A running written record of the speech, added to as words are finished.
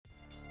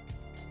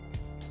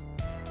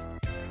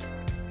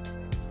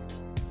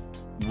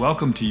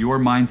Welcome to your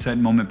Mindset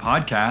Moment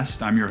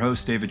podcast. I'm your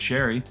host, David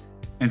Sherry.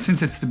 And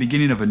since it's the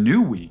beginning of a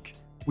new week,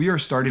 we are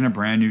starting a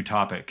brand new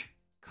topic,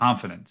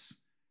 confidence.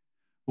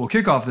 We'll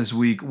kick off this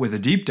week with a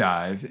deep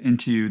dive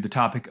into the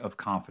topic of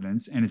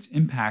confidence and its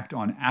impact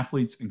on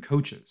athletes and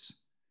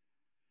coaches.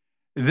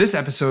 This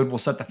episode will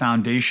set the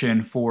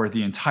foundation for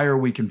the entire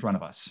week in front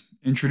of us,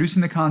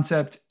 introducing the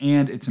concept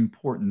and its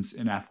importance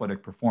in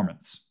athletic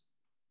performance.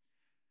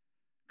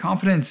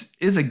 Confidence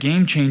is a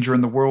game changer in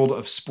the world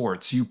of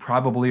sports. You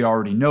probably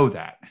already know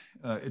that.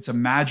 It's a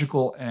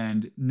magical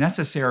and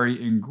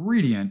necessary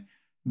ingredient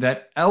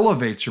that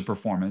elevates your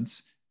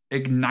performance,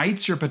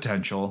 ignites your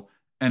potential,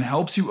 and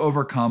helps you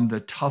overcome the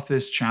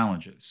toughest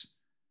challenges.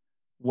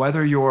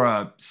 Whether you're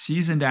a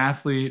seasoned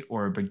athlete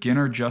or a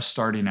beginner just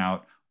starting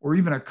out, or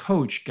even a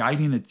coach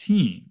guiding a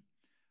team,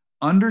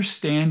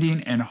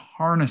 understanding and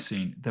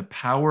harnessing the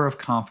power of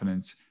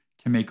confidence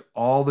can make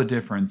all the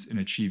difference in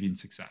achieving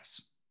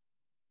success.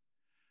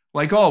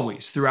 Like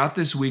always, throughout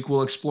this week,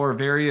 we'll explore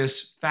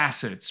various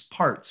facets,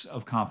 parts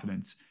of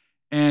confidence,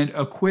 and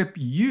equip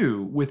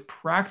you with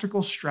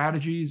practical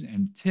strategies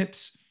and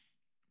tips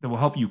that will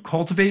help you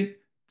cultivate,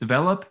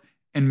 develop,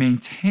 and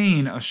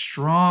maintain a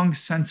strong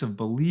sense of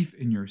belief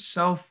in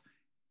yourself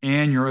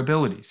and your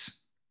abilities.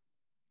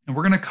 And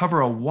we're going to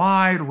cover a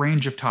wide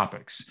range of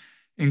topics,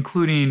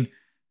 including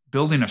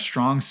building a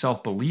strong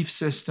self-belief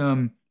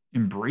system,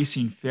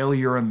 embracing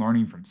failure and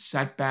learning from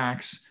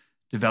setbacks,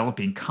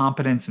 developing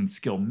competence and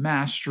skill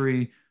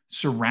mastery,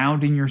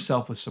 surrounding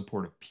yourself with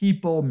supportive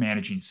people,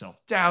 managing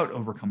self-doubt,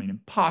 overcoming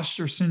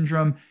imposter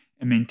syndrome,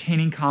 and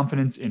maintaining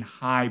confidence in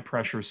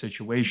high-pressure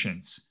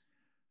situations.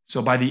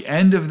 So by the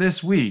end of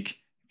this week,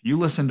 if you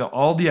listen to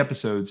all the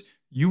episodes,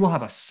 you will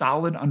have a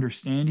solid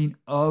understanding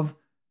of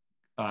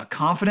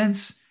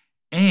confidence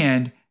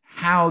and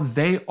how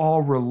they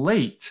all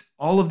relate,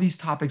 all of these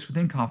topics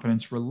within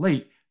confidence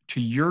relate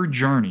to your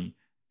journey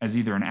as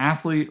either an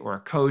athlete or a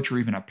coach or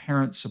even a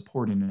parent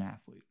supporting an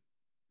athlete.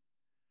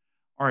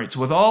 All right, so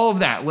with all of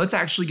that, let's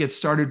actually get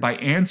started by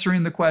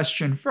answering the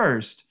question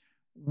first.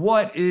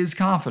 What is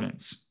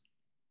confidence?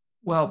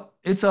 Well,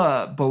 it's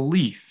a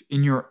belief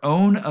in your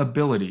own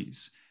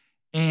abilities,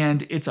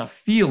 and it's a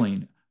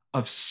feeling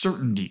of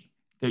certainty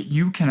that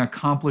you can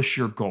accomplish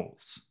your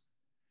goals.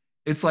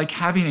 It's like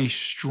having a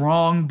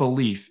strong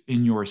belief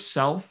in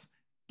yourself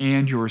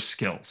and your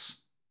skills.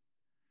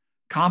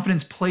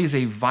 Confidence plays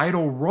a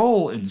vital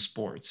role in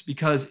sports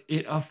because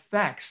it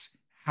affects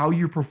how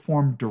you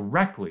perform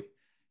directly.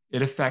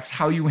 It affects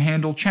how you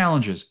handle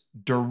challenges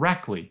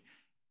directly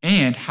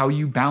and how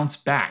you bounce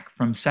back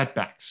from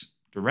setbacks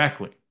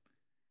directly.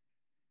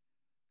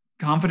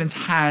 Confidence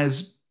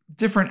has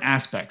different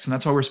aspects, and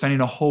that's why we're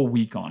spending a whole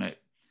week on it.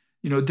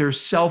 There's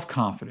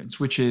self-confidence,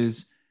 which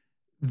is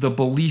the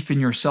belief in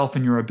yourself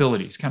and your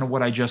abilities, kind of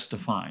what I just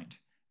defined.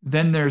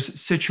 Then there's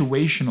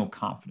situational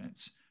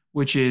confidence,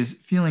 which is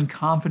feeling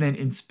confident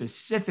in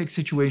specific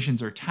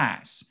situations or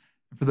tasks.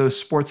 For those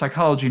sports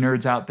psychology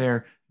nerds out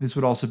there, this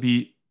would also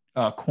be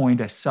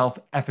coined as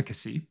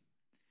self-efficacy.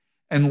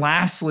 And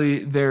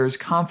lastly, there's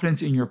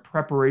confidence in your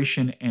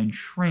preparation and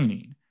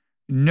training,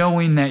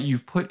 knowing that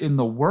you've put in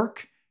the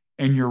work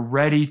and you're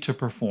ready to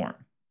perform.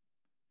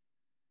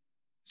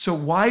 So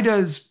why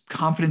does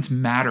confidence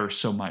matter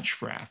so much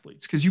for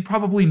athletes? Because you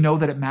probably know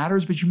that it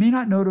matters, but you may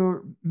not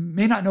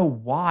know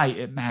why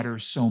it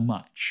matters so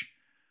much.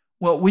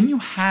 Well, when you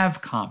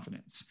have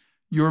confidence,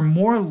 you're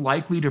more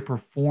likely to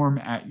perform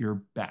at your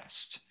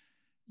best.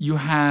 You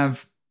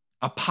have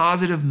a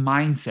positive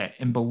mindset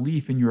and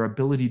belief in your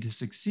ability to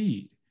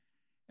succeed.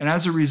 And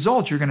as a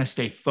result, you're going to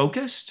stay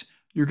focused,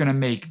 you're going to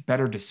make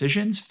better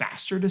decisions,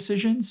 faster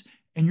decisions,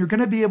 and you're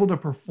going to be able to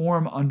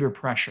perform under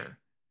pressure.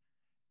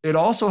 It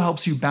also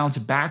helps you bounce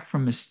back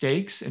from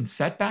mistakes and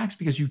setbacks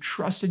because you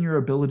trust in your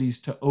abilities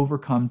to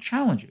overcome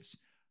challenges.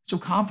 So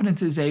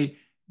confidence is a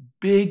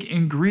big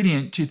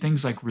ingredient to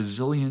things like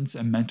resilience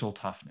and mental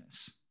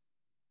toughness.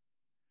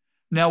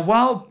 Now,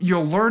 while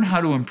you'll learn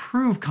how to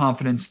improve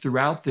confidence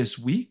throughout this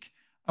week,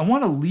 I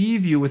want to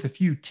leave you with a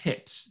few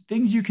tips,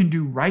 things you can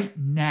do right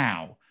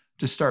now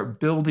to start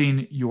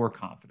building your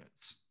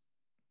confidence.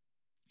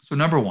 So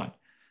number one,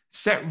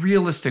 set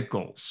realistic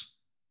goals.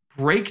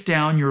 Break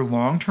down your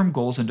long-term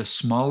goals into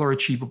smaller,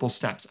 achievable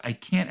steps. I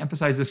can't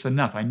emphasize this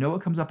enough. I know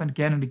it comes up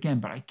again and again,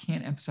 but I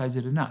can't emphasize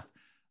it enough.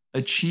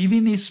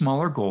 Achieving these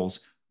smaller goals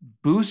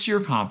boosts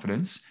your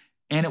confidence,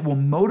 and it will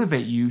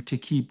motivate you to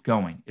keep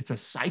going. It's a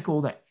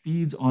cycle that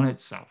feeds on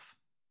itself.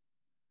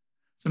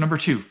 So number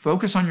two,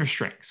 focus on your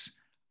strengths.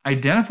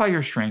 Identify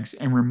your strengths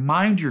and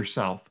remind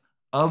yourself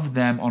of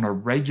them on a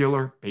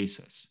regular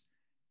basis.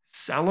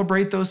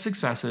 Celebrate those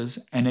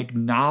successes and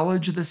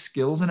acknowledge the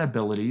skills and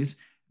abilities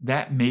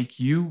that make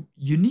you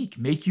unique,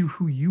 make you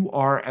who you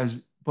are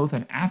as both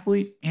an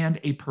athlete and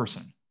a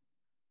person.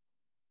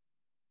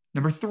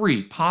 Number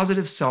three,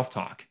 positive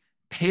self-talk.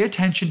 Pay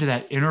attention to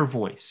that inner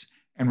voice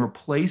and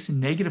replace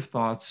negative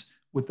thoughts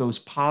with those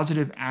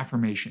positive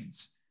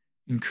affirmations.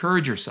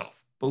 Encourage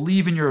yourself,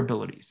 believe in your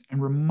abilities,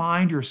 and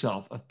remind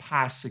yourself of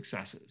past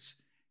successes.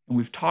 And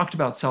we've talked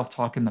about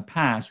self-talk in the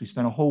past. We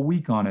spent a whole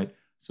week on it.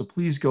 So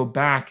please go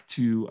back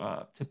to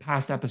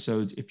past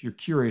episodes if you're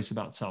curious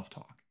about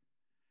self-talk.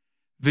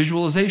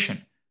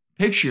 Visualization.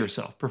 Picture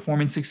yourself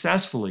performing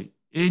successfully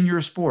in your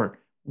sport,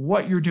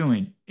 what you're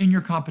doing in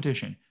your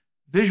competition.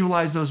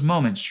 Visualize those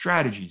moments,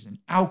 strategies, and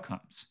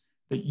outcomes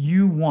that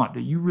you want,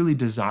 that you really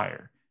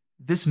desire.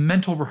 This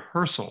mental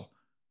rehearsal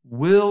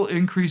will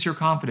increase your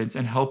confidence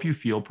and help you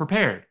feel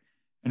prepared.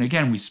 And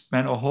again, we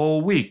spent a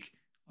whole week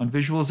on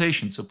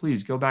visualization, so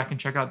please go back and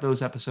check out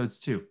those episodes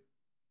too.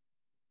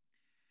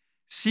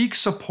 Seek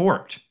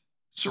support.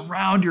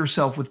 Surround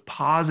yourself with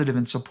positive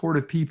and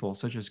supportive people,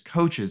 such as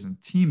coaches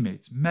and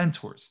teammates,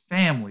 mentors,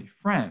 family,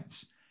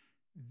 friends.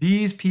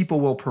 These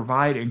people will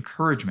provide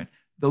encouragement.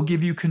 They'll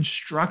give you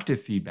constructive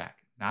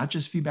feedback, not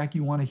just feedback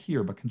you want to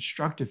hear, but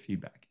constructive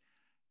feedback.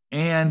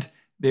 And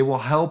they will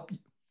help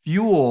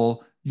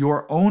fuel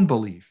your own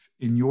belief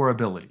in your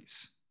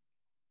abilities.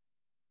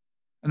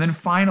 And then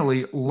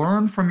finally,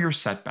 learn from your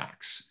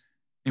setbacks.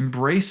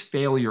 Embrace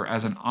failure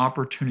as an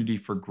opportunity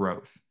for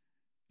growth.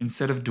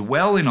 Instead of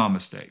dwelling on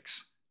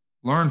mistakes,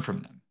 learn from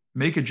them,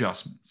 make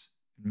adjustments,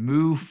 and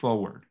move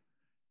forward.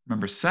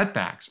 Remember,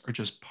 setbacks are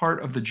just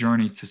part of the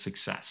journey to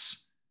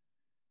success.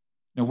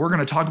 Now, we're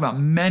going to talk about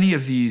many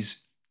of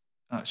these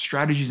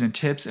strategies and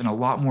tips in a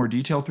lot more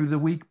detail through the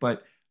week,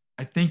 but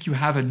I think you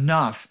have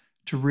enough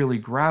to really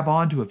grab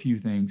onto a few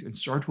things and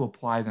start to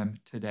apply them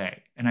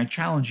today. And I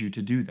challenge you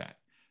to do that.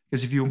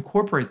 Because if you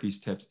incorporate these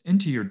tips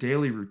into your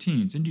daily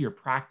routines, into your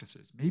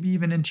practices, maybe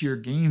even into your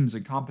games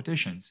and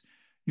competitions,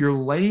 you're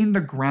laying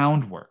the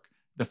groundwork,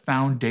 the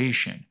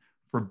foundation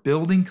for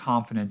building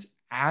confidence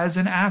as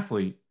an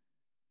athlete,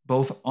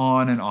 both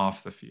on and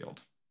off the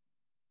field.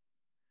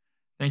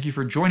 Thank you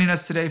for joining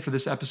us today for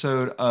this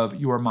episode of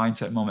Your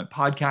Mindset Moment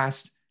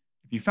podcast.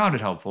 If you found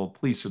it helpful,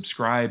 please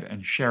subscribe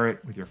and share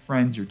it with your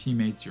friends, your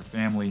teammates, your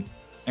family,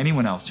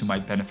 anyone else who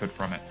might benefit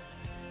from it.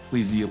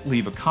 Please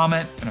leave a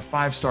comment and a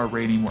 5-star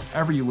rating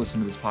wherever you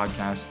listen to this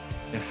podcast.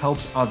 It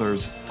helps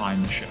others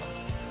find the show.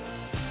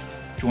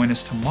 Join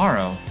us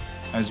tomorrow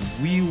as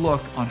we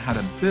look on how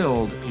to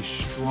build a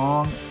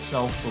strong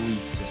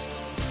self-belief system.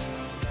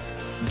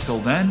 Until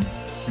then,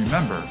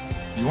 remember,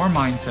 your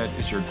mindset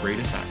is your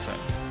greatest asset.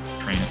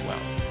 Train it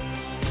well.